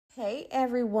Hey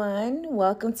everyone,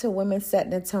 welcome to Women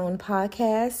Setting the Tone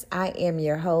podcast. I am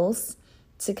your host,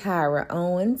 Takira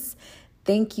Owens.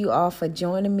 Thank you all for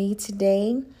joining me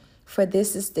today. For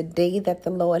this is the day that the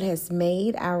Lord has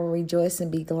made. I will rejoice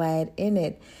and be glad in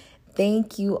it.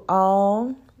 Thank you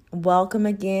all. Welcome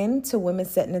again to Women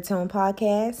Setting the Tone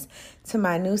podcast. To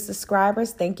my new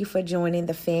subscribers, thank you for joining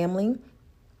the family.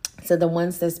 To the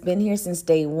ones that's been here since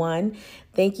day one,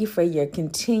 thank you for your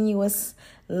continuous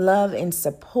love and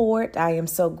support. I am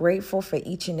so grateful for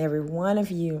each and every one of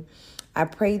you. I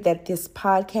pray that this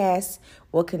podcast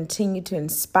will continue to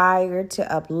inspire,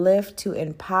 to uplift, to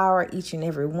empower each and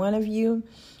every one of you,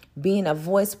 being a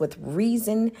voice with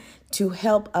reason to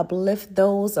help uplift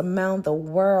those around the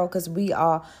world, because we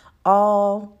are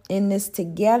all in this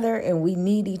together and we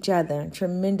need each other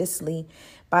tremendously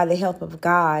by the help of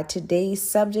God. Today's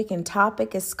subject and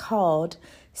topic is called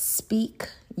Speak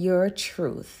Your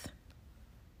Truth.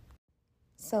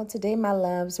 So today, my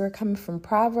loves, we're coming from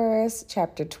Proverbs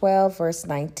chapter 12, verse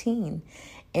 19.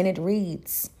 And it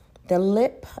reads, "The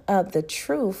lip of the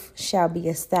truth shall be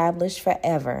established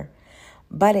forever,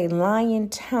 but a lying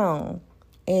tongue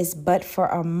is but for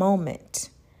a moment."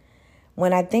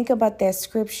 When I think about that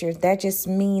scripture, that just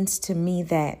means to me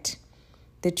that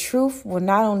the truth will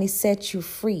not only set you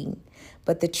free,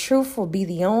 but the truth will be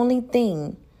the only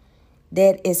thing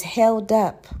that is held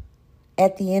up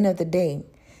at the end of the day.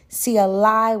 See, a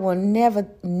lie will never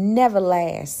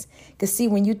last. Because see,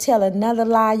 when you tell another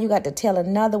lie, you got to tell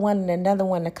another one and another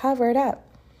one to cover it up.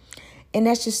 And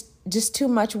that's just too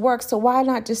much work. So why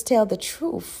not just tell the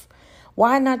truth?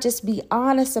 Why not just be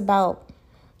honest about,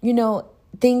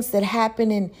 things that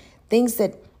happen and things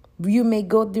that you may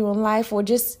go through in life, or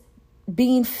just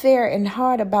being fair and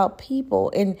hard about people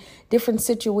in different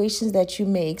situations that you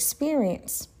may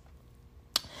experience.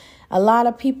 A lot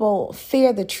of people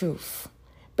fear the truth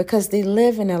because they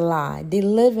live in a lie. They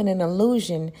live in an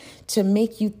illusion to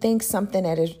make you think something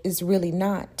that is really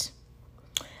not.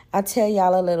 I'll tell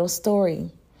y'all a little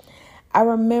story. I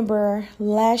remember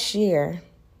last year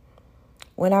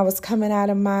when I was coming out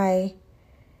of my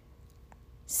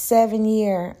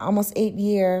 7-year, almost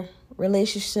 8-year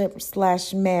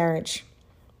relationship/marriage.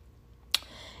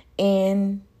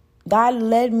 And God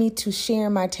led me to share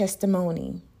my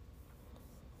testimony.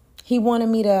 He wanted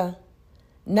me to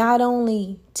not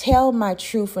only tell my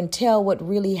truth and tell what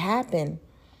really happened,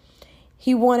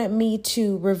 he wanted me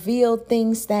to reveal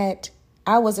things that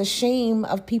I was ashamed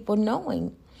of people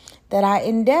knowing, that I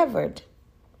endeavored.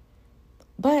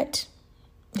 But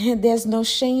there's no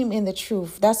shame in the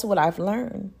truth. That's what I've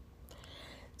learned.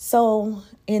 So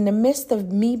in the midst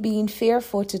of me being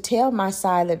fearful to tell my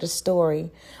side of the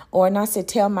story, or not to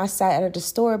tell my side of the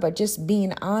story, but just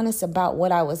being honest about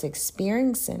what I was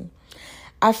experiencing,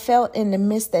 I felt in the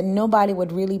midst that nobody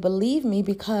would really believe me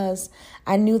because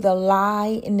I knew the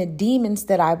lie and the demons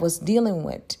that I was dealing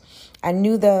with. I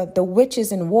knew the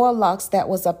witches and warlocks that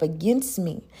was up against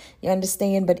me. You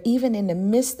understand? But even in the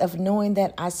midst of knowing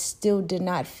that, I still did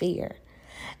not fear.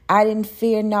 I didn't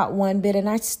fear not one bit, and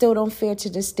I still don't fear to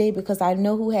this day because I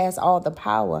know who has all the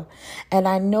power, and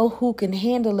I know who can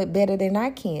handle it better than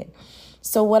I can.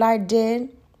 So what I did,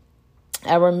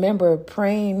 I remember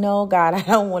praying, "No, God, I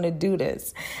don't want to do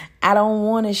this. I don't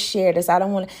want to share this.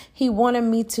 He wanted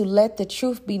me to let the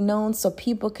truth be known so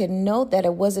people can know that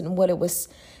it wasn't what it was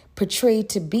portrayed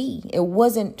to be. It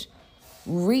wasn't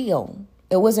real.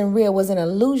 It wasn't real. It was an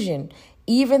illusion.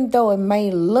 Even though it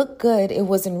may look good, it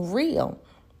wasn't real."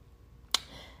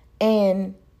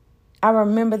 And I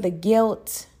remember the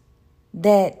guilt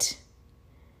that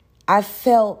I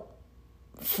felt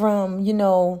from,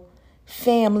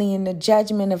 family and the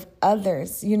judgment of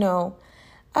others,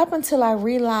 up until I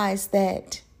realized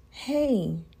that,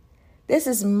 hey, this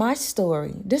is my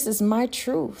story. This is my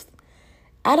truth.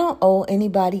 I don't owe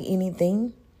anybody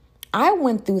anything. I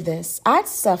went through this. I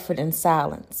suffered in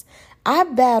silence. I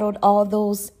battled all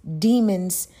those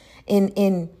demons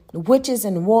in witches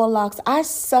and warlocks. I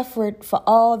suffered for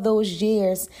all those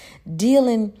years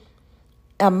dealing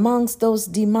amongst those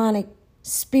demonic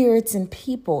spirits and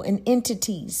people and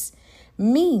entities.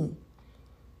 Me.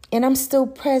 And I'm still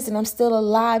present. I'm still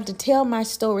alive to tell my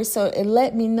story. So it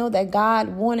let me know that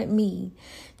God wanted me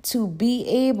to be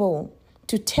able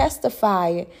to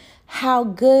testify how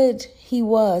good he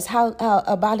was, how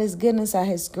about his goodness and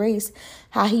his grace,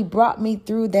 how he brought me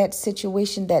through that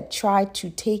situation that tried to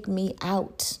take me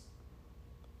out.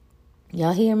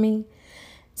 Y'all hear me?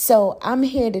 So I'm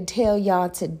here to tell y'all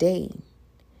today,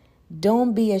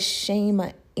 don't be ashamed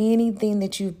of anything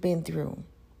that you've been through.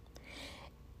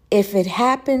 If it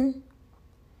happened,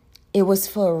 it was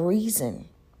for a reason.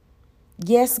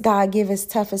 Yes, God give his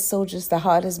toughest soldiers the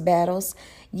hardest battles.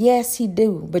 Yes, he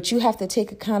do. But you have to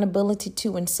take accountability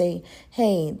too and say,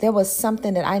 hey, there was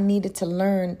something that I needed to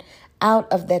learn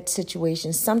out of that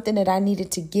situation, something that I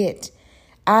needed to get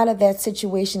out of that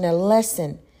situation, a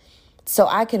lesson, so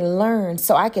I can learn,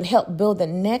 so I can help build the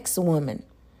next woman,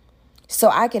 so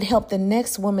I can help the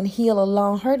next woman heal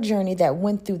along her journey that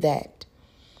went through that.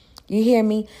 You hear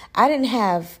me? I didn't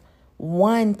have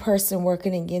one person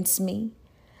working against me.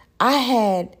 I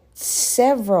had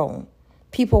several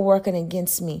people working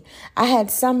against me. I had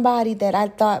somebody that I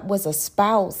thought was a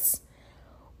spouse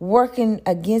working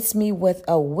against me with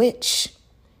a witch,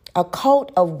 a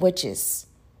cult of witches,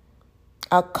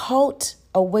 a cult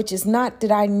of witches. Not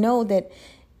that I know that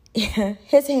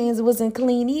his hands wasn't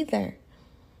clean either.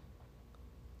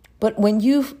 But when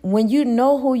you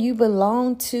know who you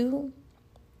belong to,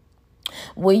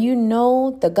 when you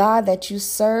know the God that you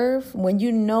serve, when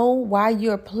you know why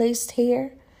you're placed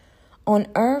here on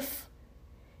earth,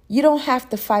 you don't have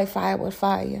to fight fire with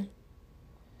fire.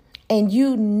 And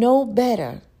you know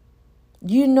better.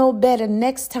 You know better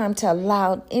next time to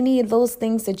allow any of those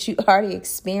things that you already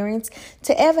experienced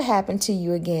to ever happen to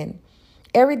you again.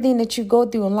 Everything that you go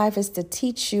through in life is to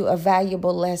teach you a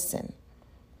valuable lesson.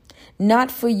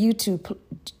 Not for you to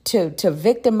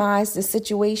victimize the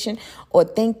situation or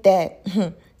think that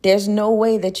there's no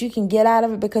way that you can get out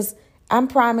of it, because I'm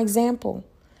prime example.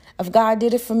 If God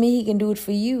did it for me, he can do it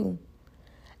for you.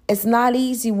 It's not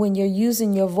easy when you're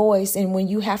using your voice and when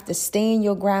you have to stand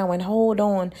your ground and hold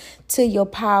on to your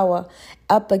power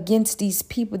up against these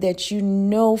people that you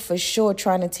know for sure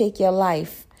trying to take your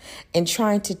life and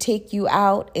trying to take you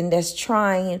out, and that's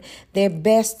trying their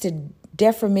best to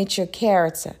deformate your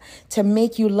character, to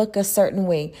make you look a certain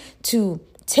way, to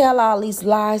tell all these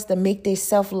lies to make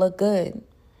themselves look good.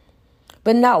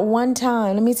 But not one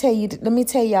time, let me tell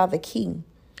y'all the key.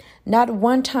 Not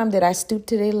one time did I stoop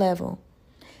to their level.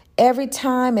 Every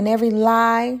time and every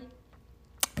lie,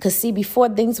 because see, before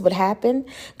things would happen,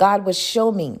 God would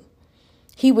show me.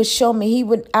 He would show me.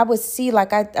 I would see,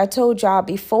 like I told y'all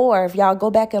before, if y'all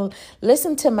go back and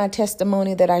listen to my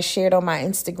testimony that I shared on my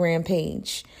Instagram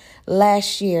page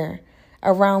last year,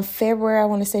 around February, I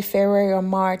want to say February or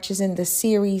March, is in the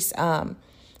series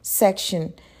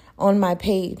section on my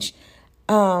page.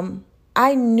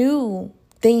 I knew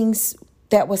things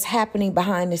that was happening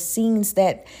behind the scenes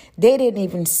that they didn't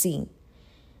even see.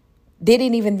 They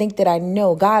didn't even think that I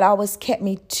know. God always kept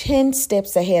me 10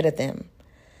 steps ahead of them.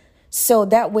 So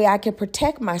that way I could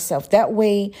protect myself. That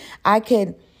way I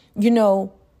could,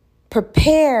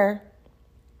 prepare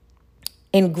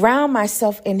and ground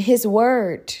myself in his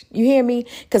word. You hear me?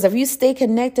 Because if you stay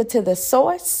connected to the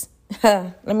source,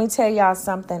 let me tell y'all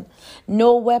something.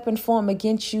 No weapon formed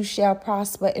against you shall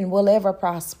prosper and will ever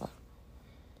prosper.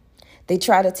 They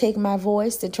try to take my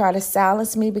voice. They try to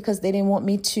silence me because they didn't want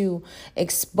me to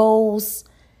expose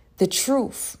the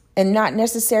truth. And not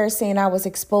necessarily saying I was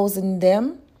exposing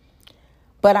them,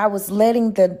 but I was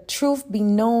letting the truth be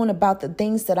known about the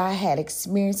things that I had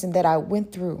experienced and that I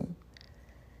went through.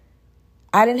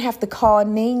 I didn't have to call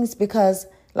names because,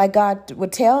 like God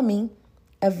would tell me,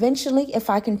 eventually, if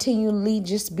I continually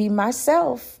just be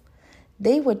myself,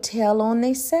 they would tell on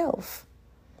themselves.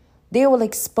 They will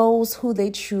expose who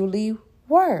they truly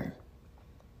were.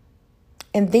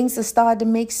 And things will start to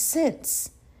make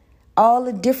sense. All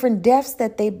the different deaths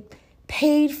that they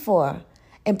paid for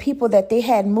and people that they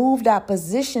had moved out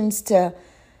positions to,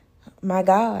 my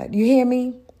God, you hear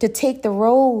me? To take the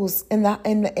roles in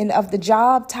of the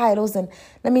job titles. And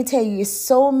let me tell you,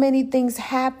 so many things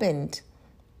happened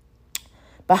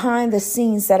behind the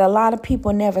scenes that a lot of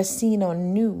people never seen or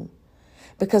knew.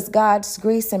 Because God's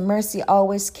grace and mercy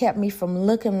always kept me from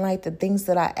looking like the things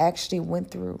that I actually went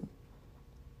through.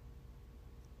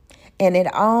 And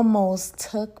it almost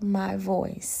took my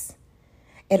voice.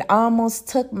 It almost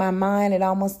took my mind. It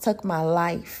almost took my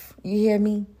life. You hear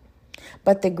me?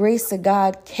 But the grace of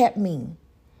God kept me.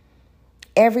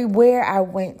 Everywhere I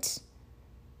went,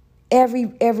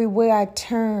 everywhere I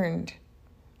turned.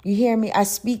 You hear me? I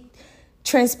speak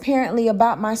transparently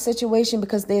about my situation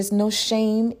because there's no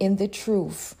shame in the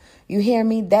truth. You hear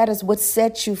me? That is what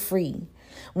sets you free.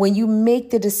 When you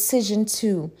make the decision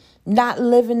to not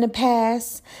live in the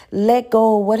past, let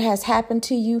go of what has happened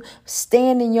to you,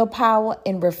 stand in your power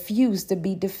and refuse to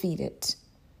be defeated.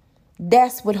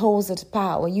 That's what holds its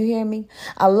power. You hear me?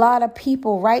 A lot of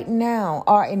people right now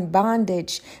are in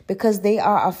bondage because they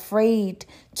are afraid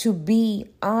to be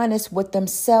honest with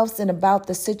themselves and about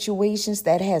the situations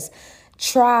that has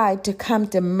tried to come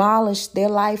demolish their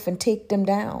life and take them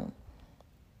down.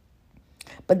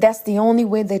 But that's the only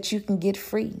way that you can get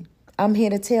free. I'm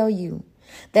here to tell you,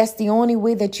 That's the only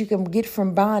way that you can get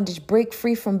from bondage, break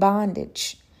free from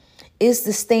bondage, is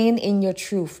to stand in your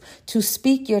truth, to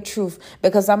speak your truth.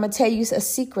 Because I'm going to tell you a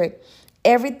secret.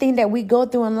 Everything that we go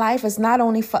through in life is not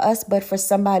only for us, but for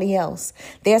somebody else.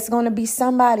 There's going to be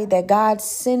somebody that God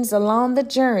sends along the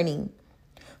journey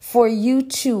for you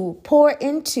to pour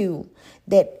into,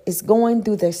 that is going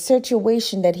through the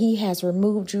situation that he has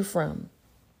removed you from.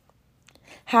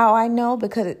 How I know?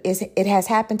 Because it has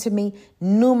happened to me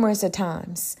numerous of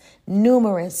times.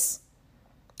 Numerous.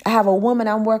 I have a woman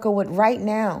I'm working with right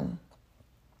now,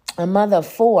 a mother of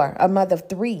 4, a mother of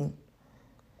 3,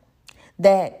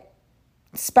 that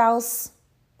spouse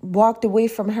walked away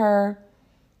from her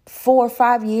 4 or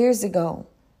 5 years ago.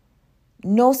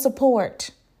 No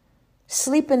support.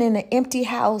 Sleeping in an empty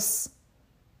house.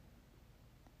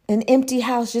 An empty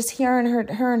house, just hearing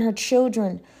her and her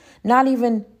children. Not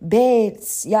even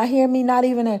beds. Y'all hear me? Not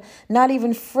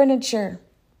even furniture.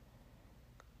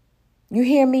 You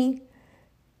hear me?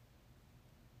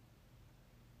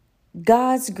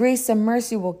 God's grace and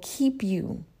mercy will keep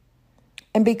you.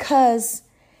 And because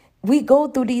we go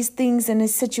through these things in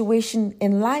this situation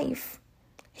in life,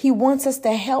 he wants us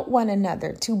to help one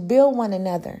another, to build one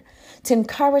another, to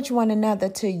encourage one another,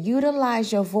 to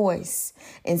utilize your voice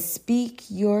and speak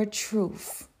your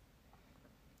truth.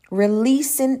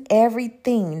 Releasing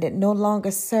everything that no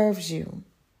longer serves you.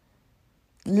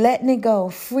 Letting it go,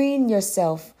 freeing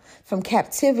yourself from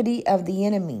captivity of the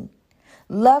enemy.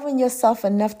 Loving yourself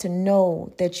enough to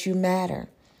know that you matter.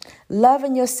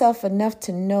 Loving yourself enough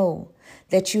to know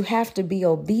that you have to be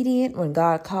obedient when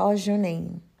God calls your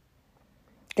name.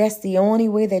 That's the only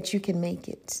way that you can make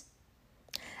it.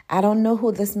 I don't know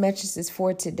who this message is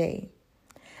for today.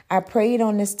 I prayed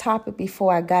on this topic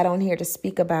before I got on here to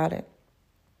speak about it.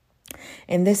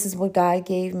 And this is what God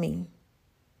gave me.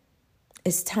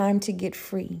 It's time to get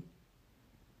free.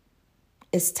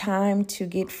 It's time to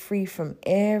get free from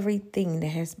everything that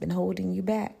has been holding you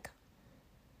back.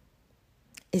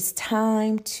 It's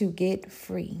time to get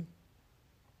free.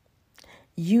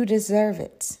 You deserve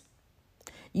it.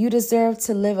 You deserve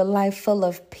to live a life full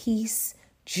of peace,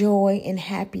 joy, and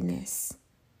happiness.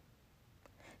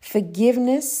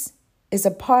 Forgiveness is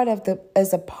a part of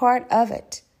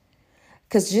it.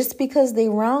 Because just because they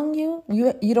wrong you,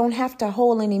 you don't have to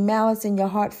hold any malice in your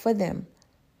heart for them.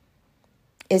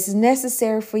 It's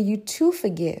necessary for you to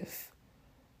forgive.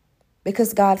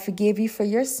 Because God forgave you for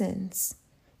your sins.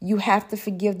 You have to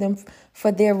forgive them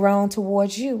for their wrong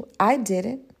towards you. I did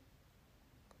it.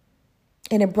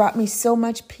 And it brought me so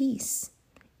much peace.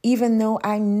 Even though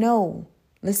I know,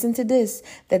 listen to this,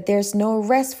 that there's no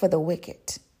rest for the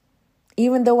wicked.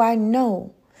 Even though I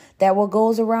know that what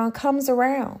goes around comes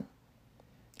around.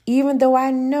 Even though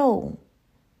I know,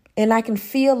 and I can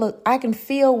feel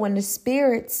when the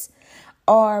spirits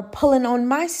are pulling on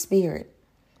my spirit.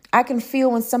 I can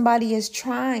feel when somebody is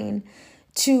trying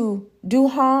to do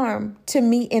harm to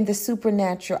me in the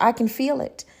supernatural. I can feel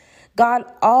it. God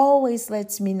always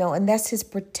lets me know, and that's his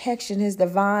protection, his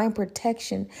divine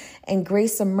protection and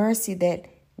grace and mercy that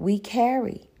we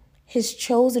carry. His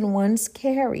chosen ones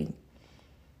carry.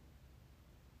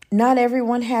 Not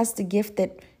everyone has the gift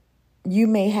that you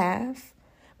may have,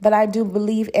 but I do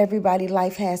believe everybody's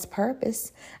life has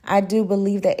purpose. I do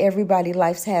believe that everybody's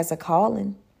life has a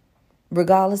calling,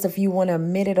 regardless if you want to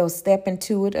admit it or step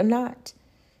into it or not.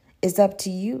 It's up to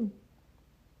you.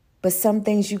 But some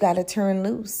things you got to turn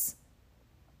loose.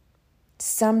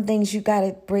 Some things you got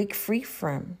to break free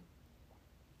from.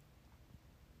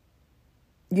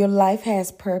 Your life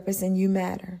has purpose and you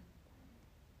matter.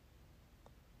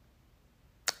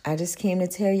 I just came to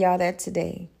tell y'all that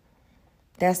today.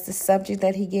 That's the subject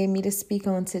that he gave me to speak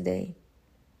on today.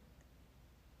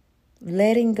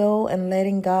 Letting go and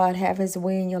letting God have his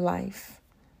way in your life.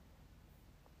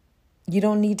 You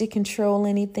don't need to control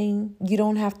anything. You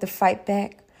don't have to fight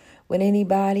back with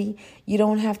anybody. You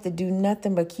don't have to do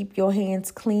nothing but keep your hands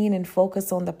clean and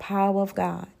focus on the power of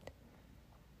God.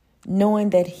 Knowing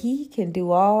that he can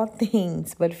do all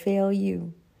things but fail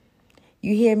you.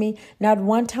 You hear me? Not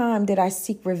one time did I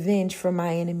seek revenge from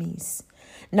my enemies.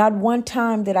 Not one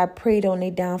time that I prayed on their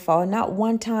downfall. Not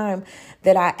one time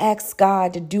that I asked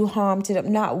God to do harm to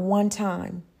them. Not one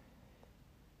time.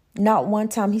 Not one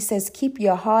time. He says, keep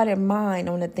your heart and mind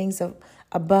on the things of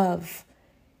above.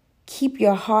 Keep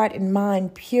your heart and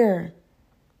mind pure.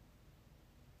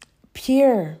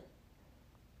 Pure.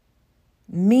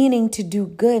 Meaning to do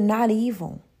good, not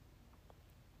evil.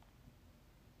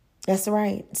 That's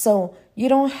right. So you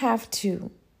don't have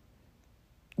to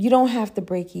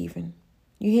break even.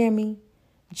 You hear me?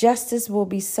 Justice will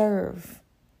be served.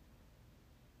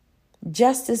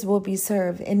 Justice will be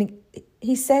served. And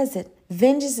he says it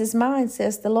Vengeance is mine,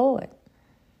 says the Lord.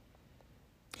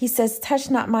 He says, touch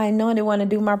not my anointed one and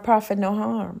do my prophet no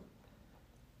harm.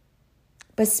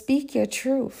 But speak your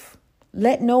truth.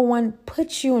 Let no one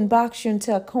put you and box you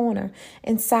into a corner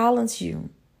and silence you.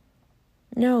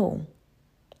 No.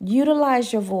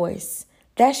 Utilize your voice.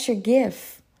 That's your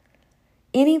gift.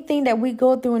 Anything that we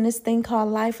go through in this thing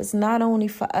called life is not only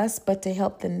for us, but to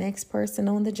help the next person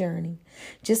on the journey.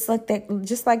 Just like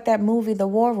that movie, The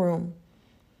War Room.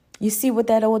 You see what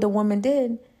that older woman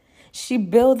did? She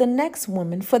built the next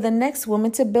woman for the next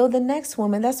woman to build the next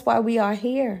woman. That's why we are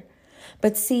here.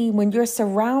 But see, when you're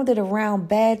surrounded around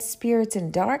bad spirits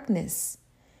and darkness,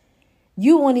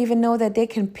 you won't even know that they're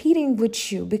competing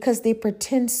with you because they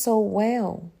pretend so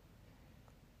well.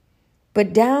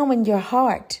 But down in your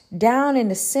heart, down in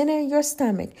the center of your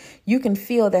stomach, you can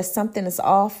feel that something is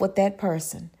off with that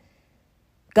person.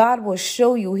 God will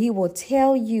show you. He will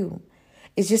tell you.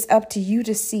 It's just up to you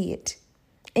to see it.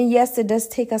 And yes, it does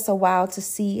take us a while to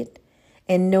see it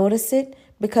and notice it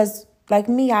because like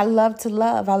me, I love to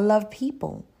love. I love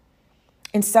people.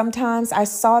 And sometimes I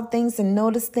saw things and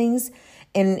noticed things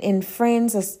in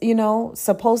friends,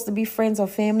 supposed to be friends or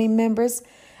family members.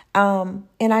 And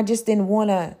I just didn't want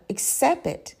to accept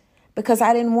it because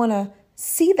I didn't want to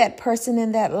see that person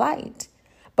in that light.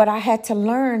 But I had to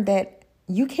learn that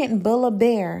you can't bull a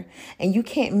bear and you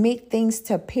can't make things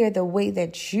to appear the way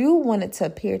that you want it to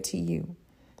appear to you.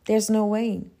 There's no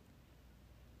way.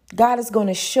 God is going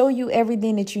to show you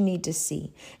everything that you need to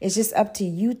see. It's just up to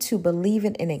you to believe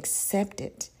it and accept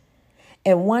it.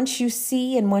 And once you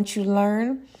see and once you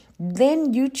learn,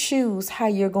 then you choose how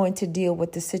you're going to deal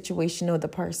with the situation or the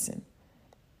person.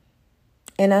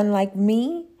 And unlike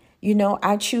me,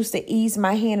 I choose to ease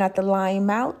my hand out the lion's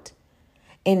mouth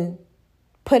and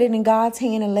put it in God's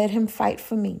hand and let him fight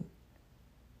for me.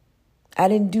 I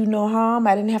didn't do no harm.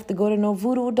 I didn't have to go to no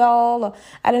voodoo doll. Or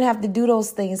I didn't have to do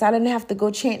those things. I didn't have to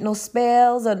go chant no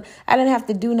spells. And I didn't have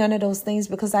to do none of those things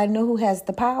because I know who has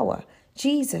the power.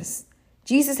 Jesus.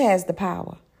 Jesus has the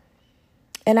power.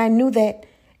 And I knew that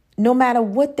no matter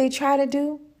what they try to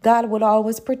do, God would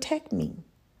always protect me.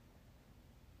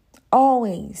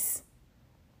 Always.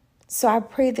 So I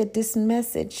pray that this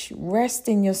message rests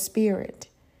in your spirit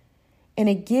and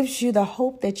it gives you the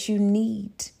hope that you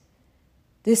need.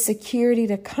 The security,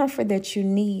 the comfort that you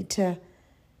need to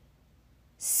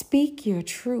speak your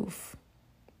truth.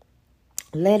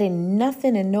 Letting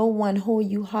nothing and no one hold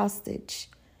you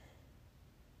hostage.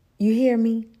 You hear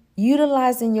me?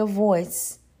 Utilizing your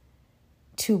voice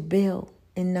to build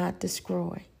and not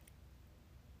destroy.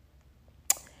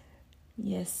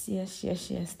 Yes.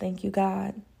 Thank you,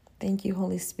 God. Thank you,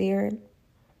 Holy Spirit.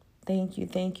 Thank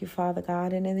you, Father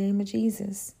God, in the name of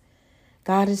Jesus.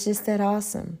 God is just that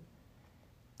awesome.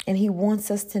 And he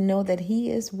wants us to know that he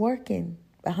is working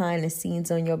behind the scenes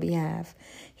on your behalf.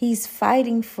 He's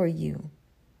fighting for you.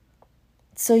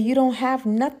 So you don't have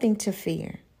nothing to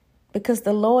fear because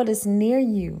the Lord is near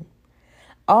you.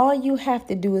 All you have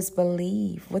to do is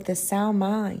believe with a sound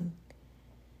mind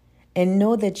and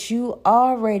know that you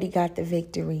already got the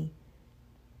victory.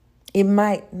 It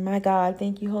might, my God,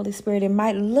 thank you, Holy Spirit. It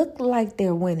might look like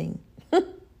they're winning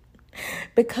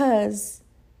because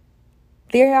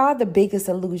they are the biggest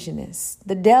illusionists.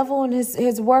 The devil and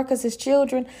his workers, his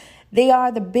children, they are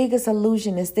the biggest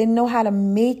illusionists. They know how to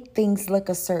make things look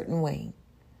a certain way.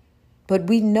 But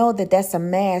we know that that's a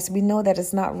mask. We know that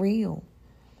it's not real.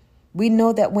 We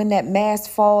know that when that mask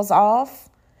falls off,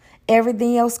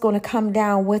 everything else is going to come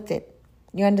down with it.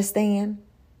 You understand?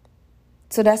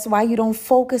 So that's why you don't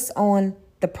focus on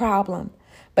the problem,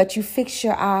 but you fix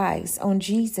your eyes on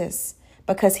Jesus.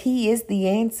 Because he is the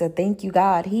answer. Thank you,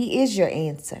 God. He is your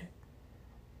answer.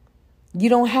 You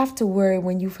don't have to worry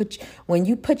when you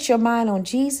put your mind on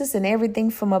Jesus and everything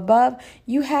from above.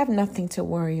 You have nothing to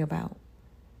worry about.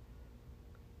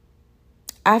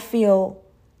 I feel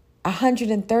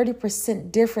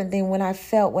 130% different than when I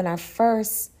felt when I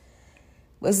first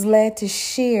was led to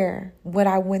share what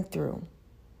I went through.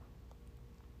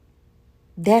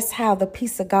 That's how the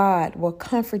peace of God will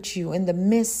comfort you in the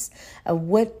midst of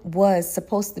what was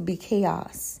supposed to be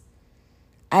chaos.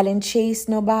 I didn't chase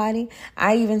nobody.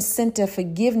 I even sent a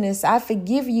forgiveness. I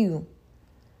forgive you.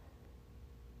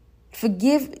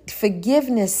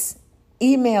 Forgiveness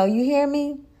email. You hear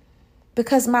me?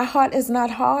 Because my heart is not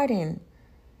hardened.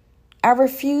 I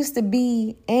refuse to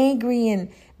be angry and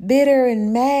bitter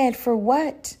and mad for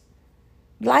what?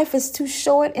 Life is too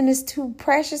short and it's too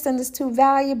precious and it's too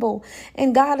valuable.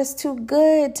 And God is too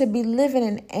good to be living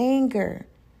in anger.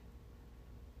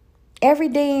 Every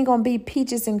day ain't going to be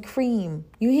peaches and cream.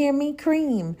 You hear me?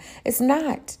 Cream. It's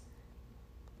not.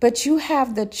 But you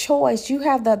have the choice. You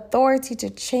have the authority to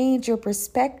change your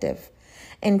perspective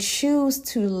and choose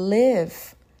to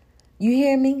live. You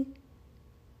hear me?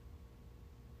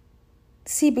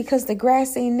 See, because the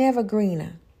grass ain't never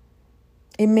greener.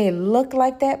 It may look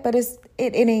like that, but it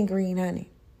ain't green, honey.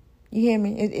 You hear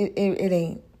me? It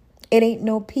ain't. It ain't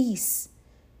no peace.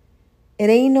 It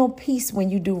ain't no peace when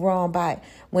you do wrong by it.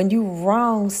 When you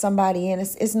wrong somebody and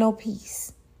it's no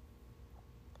peace.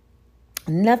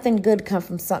 Nothing good comes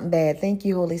from something bad. Thank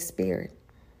you, Holy Spirit.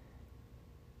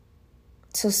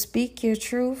 So speak your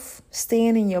truth,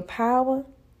 stand in your power,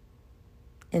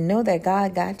 and know that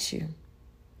God got you.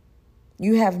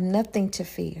 You have nothing to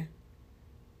fear.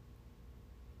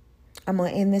 I'm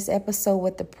going to end this episode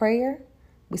with a prayer.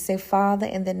 We say, Father,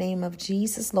 in the name of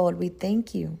Jesus, Lord, we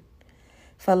thank you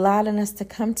for allowing us to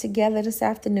come together this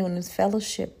afternoon in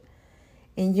fellowship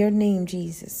in your name,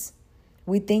 Jesus.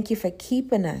 We thank you for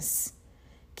keeping us,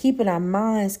 keeping our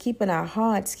minds, keeping our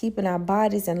hearts, keeping our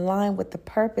bodies in line with the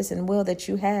purpose and will that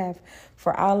you have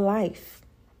for our life.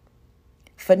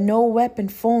 For no weapon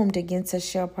formed against us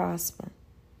shall prosper.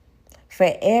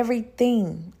 For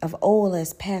everything of old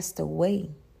has passed away.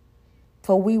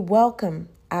 For we welcome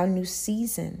our new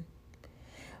season.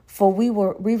 For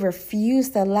we refuse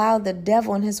to allow the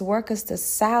devil and his workers to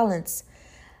silence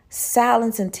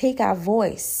and take our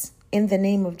voice in the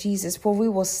name of Jesus. For we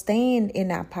will stand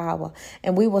in our power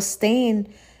and we will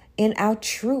stand in our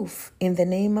truth in the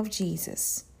name of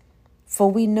Jesus.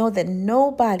 For we know that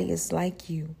nobody is like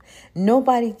you.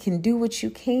 Nobody can do what you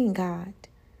can, God.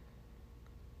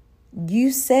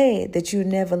 You said that you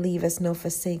never leave us nor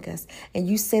forsake us. And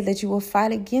you said that you will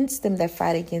fight against them that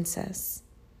fight against us.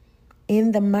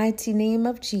 In the mighty name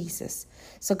of Jesus.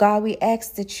 So God, we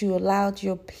ask that you allowed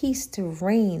your peace to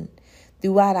reign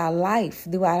throughout our life,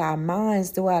 throughout our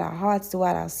minds, throughout our hearts,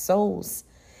 throughout our souls.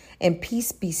 And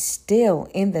peace be still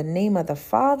in the name of the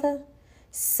Father,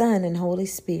 Son, and Holy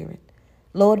Spirit.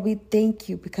 Lord, we thank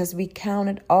you because we count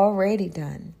it already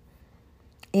done.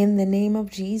 In the name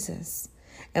of Jesus.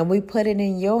 And we put it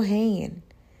in your hand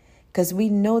because we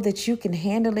know that you can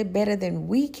handle it better than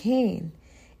we can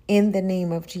in the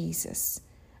name of Jesus.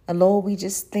 And Lord, we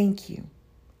just thank you.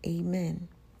 Amen.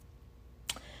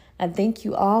 I thank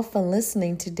you all for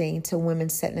listening today to Women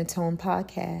Setting the Tone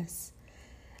podcast.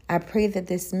 I pray that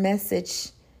this message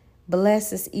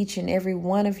blesses each and every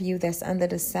one of you that's under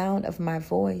the sound of my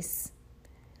voice.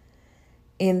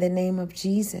 In the name of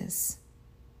Jesus.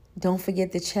 Don't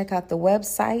forget to check out the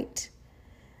website.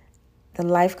 The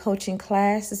life coaching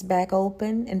class is back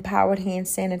open. Empowered Hand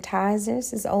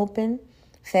Sanitizers is open.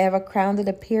 Forever Crowned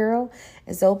Apparel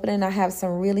is open. And I have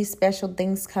some really special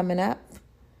things coming up.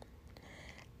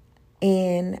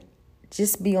 And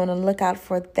just be on the lookout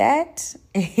for that.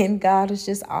 And God is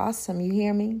just awesome. You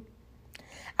hear me?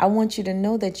 I want you to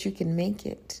know that you can make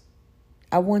it.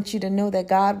 I want you to know that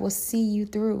God will see you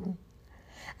through.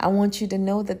 I want you to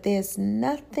know that there's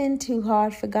nothing too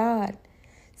hard for God.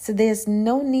 So there's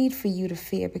no need for you to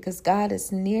fear because God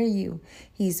is near you.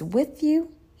 He's with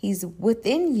you. He's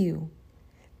within you.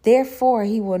 Therefore,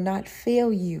 he will not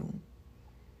fail you.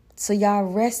 So y'all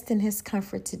rest in his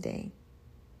comfort today.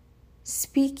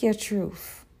 Speak your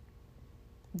truth.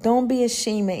 Don't be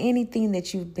ashamed of anything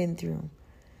that you've been through.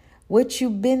 What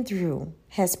you've been through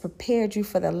has prepared you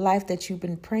for the life that you've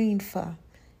been praying for.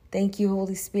 Thank you,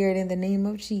 Holy Spirit, in the name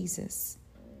of Jesus.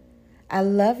 I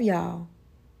love y'all.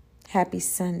 Happy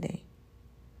Sunday.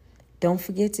 Don't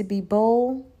forget to be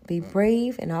bold, be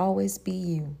brave, and always be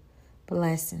you.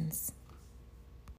 Blessings.